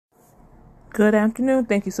Good afternoon.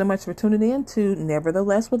 Thank you so much for tuning in to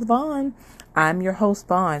Nevertheless with Vaughn. I'm your host,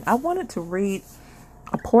 Vaughn. I wanted to read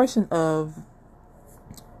a portion of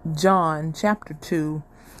John chapter 2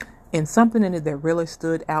 and something in it that really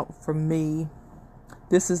stood out for me.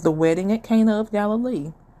 This is the wedding at Cana of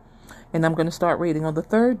Galilee. And I'm going to start reading. On the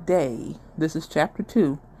third day, this is chapter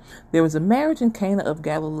 2, there was a marriage in Cana of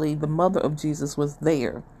Galilee. The mother of Jesus was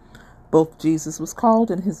there. Both Jesus was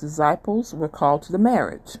called and his disciples were called to the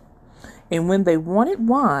marriage. And when they wanted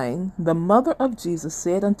wine, the mother of Jesus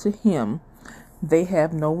said unto him, they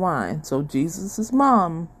have no wine. So Jesus'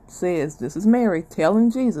 mom says, this is Mary telling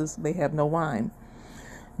Jesus they have no wine.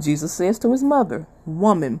 Jesus says to his mother,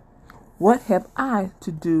 woman, what have I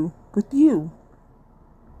to do with you?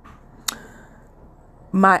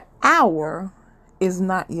 My hour is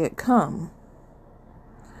not yet come.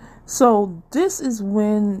 So this is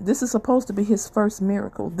supposed to be his first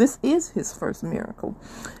miracle. This is his first miracle.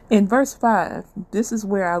 In verse 5, this is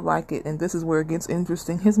where I like it, and this is where it gets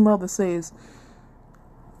interesting. His mother says,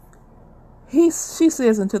 she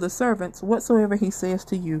says unto the servants, whatsoever he says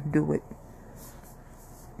to you, do it.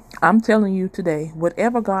 I'm telling you today,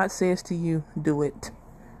 whatever God says to you, do it.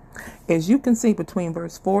 As you can see between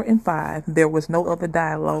verse 4 and 5, there was no other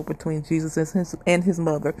dialogue between Jesus and his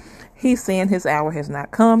mother. He's saying his hour has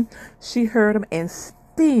not come. She heard him and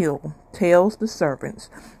still tells the servants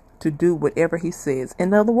to do whatever he says.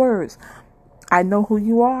 In other words, I know who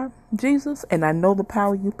you are, Jesus, and I know the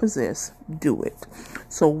power you possess. Do it.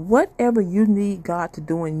 So whatever you need God to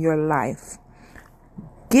do in your life,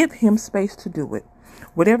 give him space to do it.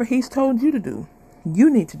 Whatever he's told you to do, you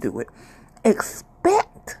need to do it.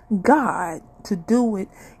 Expect God to do it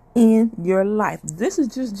in your life. This is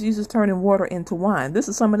just Jesus turning water into wine. This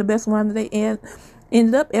is some of the best wine that they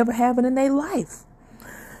ended up ever having in their life.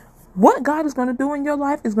 What God is going to do in your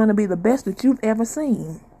life is going to be the best that you've ever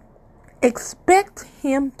seen. Expect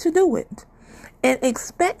him to do it. And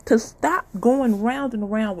expect to stop going round and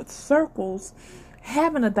around with circles,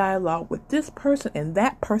 having a dialogue with this person and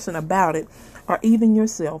that person about it, or even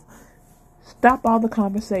yourself. Stop all the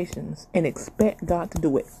conversations and expect God to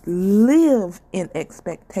do it. Live in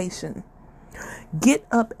expectation. Get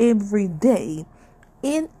up every day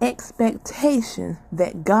in expectation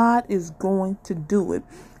that God is going to do it.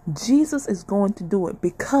 Jesus is going to do it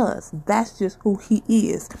because that's just who he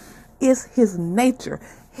is. It's his nature.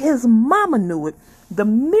 His mama knew it. The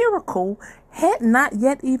miracle had not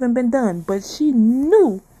yet even been done, but she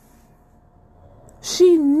knew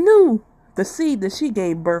the seed that she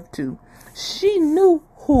gave birth to. She knew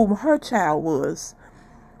whom her child was.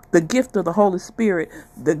 The gift of the Holy Spirit,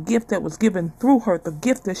 the gift that was given through her, the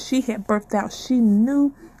gift that she had birthed out. She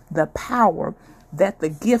knew the power that the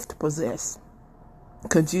gift possessed.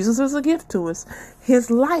 Because Jesus is a gift to us. His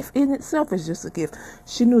life in itself is just a gift.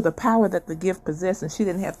 She knew the power that the gift possessed, and she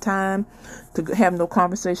didn't have time to have no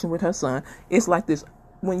conversation with her son. It's like this.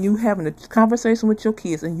 When you having a conversation with your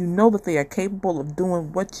kids and you know that they are capable of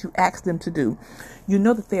doing what you ask them to do, you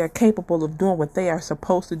know that they are capable of doing what they are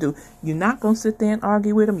supposed to do. You're not going to sit there and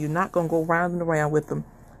argue with them. You're not going to go round and around with them.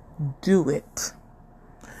 Do it.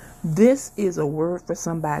 This is a word for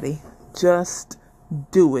somebody. Just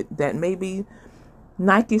do it. That may be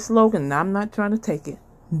Nike slogan, and I'm not trying to take it.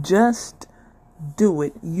 Just do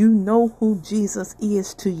it. You know who Jesus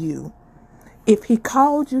is to you. If he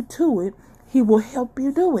called you to it, he will help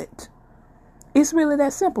you do it. It's really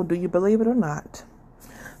that simple. Do you believe it or not?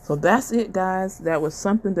 So that's it, guys. That was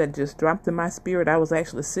something that just dropped in my spirit. I was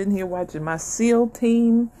actually sitting here watching my SEAL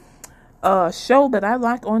team show that I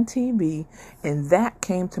like on TV, and that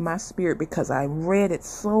came to my spirit because I read it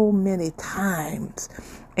so many times,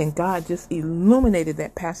 and God just illuminated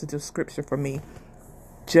that passage of scripture for me.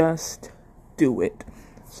 Just do it.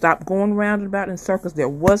 Stop going round and about in circles. There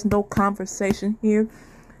was no conversation here.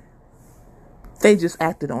 They just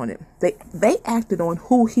acted on it. They acted on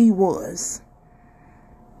who he was.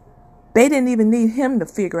 They didn't even need him to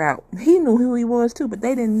figure out. He knew who he was too, but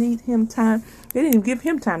they didn't need him time. They didn't even give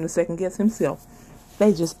him time to second guess himself.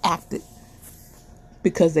 They just acted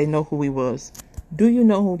because they know who he was. Do you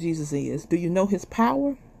know who Jesus is? Do you know his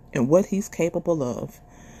power and what he's capable of?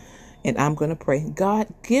 And I'm going to pray. God,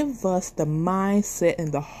 give us the mindset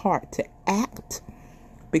and the heart to act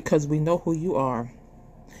because we know who you are.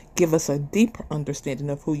 Give us a deeper understanding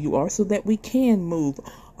of who you are so that we can move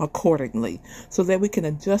accordingly, so that we can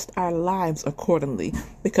adjust our lives accordingly,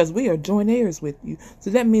 because we are joint heirs with you. So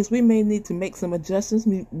that means we may need to make some adjustments.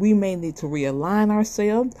 We may need to realign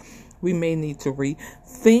ourselves. We may need to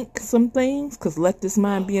rethink some things, because let this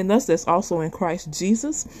mind be in us that's also in Christ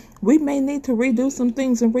Jesus. We may need to redo some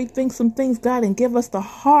things and rethink some things, God, and give us the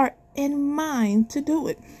heart and mind to do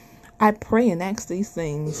it. I pray and ask these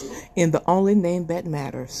things in the only name that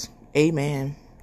matters. Amen.